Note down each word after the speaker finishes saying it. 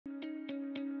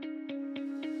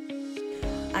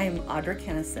I am Audra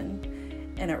Kennison,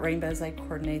 and at Rainbows I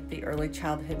coordinate the early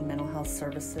childhood mental health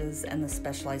services and the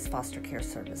specialized foster care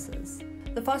services.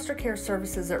 The foster care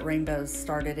services at Rainbows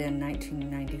started in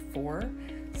 1994,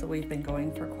 so we've been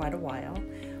going for quite a while.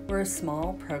 We're a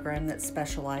small program that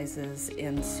specializes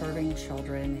in serving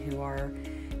children who are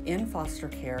in foster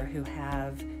care who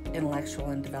have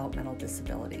intellectual and developmental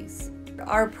disabilities.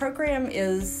 Our program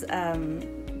is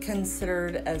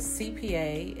considered a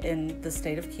CPA in the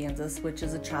state of Kansas, which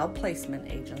is a child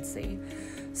placement agency.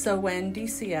 So when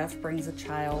DCF brings a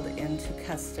child into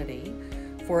custody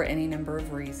for any number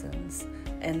of reasons,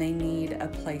 and they need a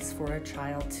place for a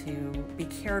child to be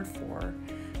cared for,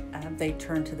 they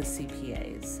turn to the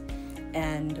CPAs.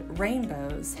 And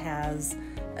Rainbows has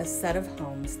a set of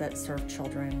homes that serve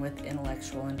children with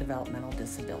intellectual and developmental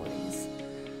disabilities.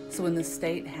 So when the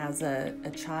state has a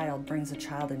child, brings a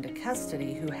child into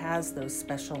custody who has those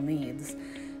special needs,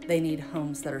 they need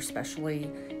homes that are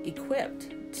specially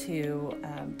equipped to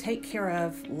take care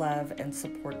of, love, and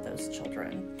support those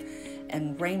children.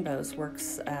 And Rainbows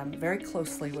works very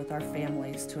closely with our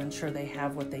families to ensure they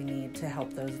have what they need to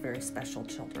help those very special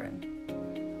children.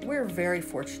 We're very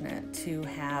fortunate to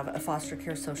have a foster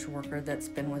care social worker that's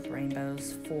been with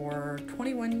Rainbows for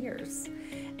 21 years.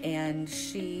 And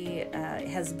she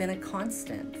has been a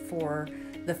constant for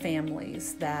the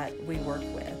families that we work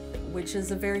with, which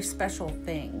is a very special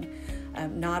thing.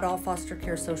 Not all foster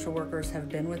care social workers have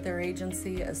been with their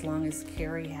agency as long as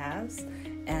Carrie has,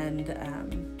 and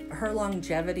her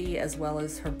longevity as well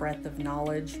as her breadth of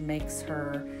knowledge makes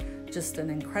her just an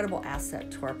incredible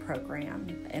asset to our program.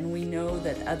 And we know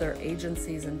that other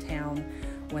agencies in town,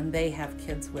 when they have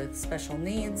kids with special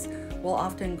needs, will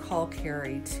often call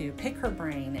Carrie to pick her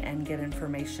brain and get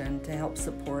information to help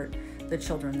support the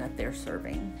children that they're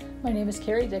serving. My name is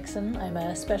Carrie Dixon. I'm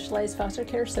a specialized foster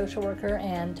care social worker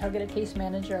and targeted case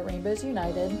manager at Rainbows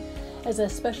United. As a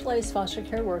specialized foster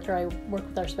care worker, I work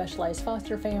with our specialized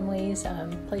foster families,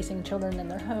 placing children in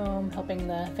their home, helping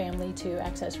the family to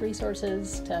access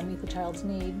resources to meet the child's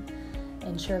need,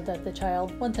 ensure that the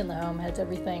child, once in the home, has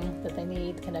everything that they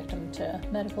need, connect them to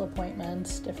medical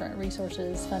appointments, different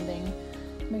resources, funding,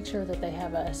 make sure that they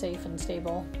have a safe and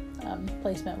stable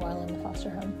placement while in the foster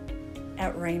home.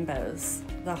 At Rainbows,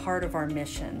 the heart of our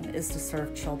mission is to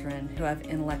serve children who have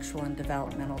intellectual and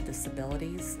developmental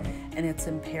disabilities, and it's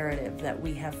imperative that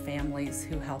we have families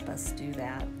who help us do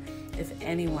that. If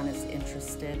anyone is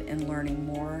interested in learning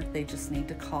more, they just need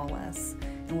to call us,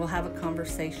 and we'll have a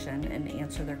conversation and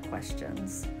answer their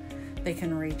questions. They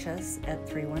can reach us at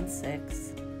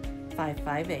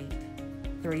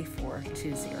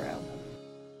 316-558-3420.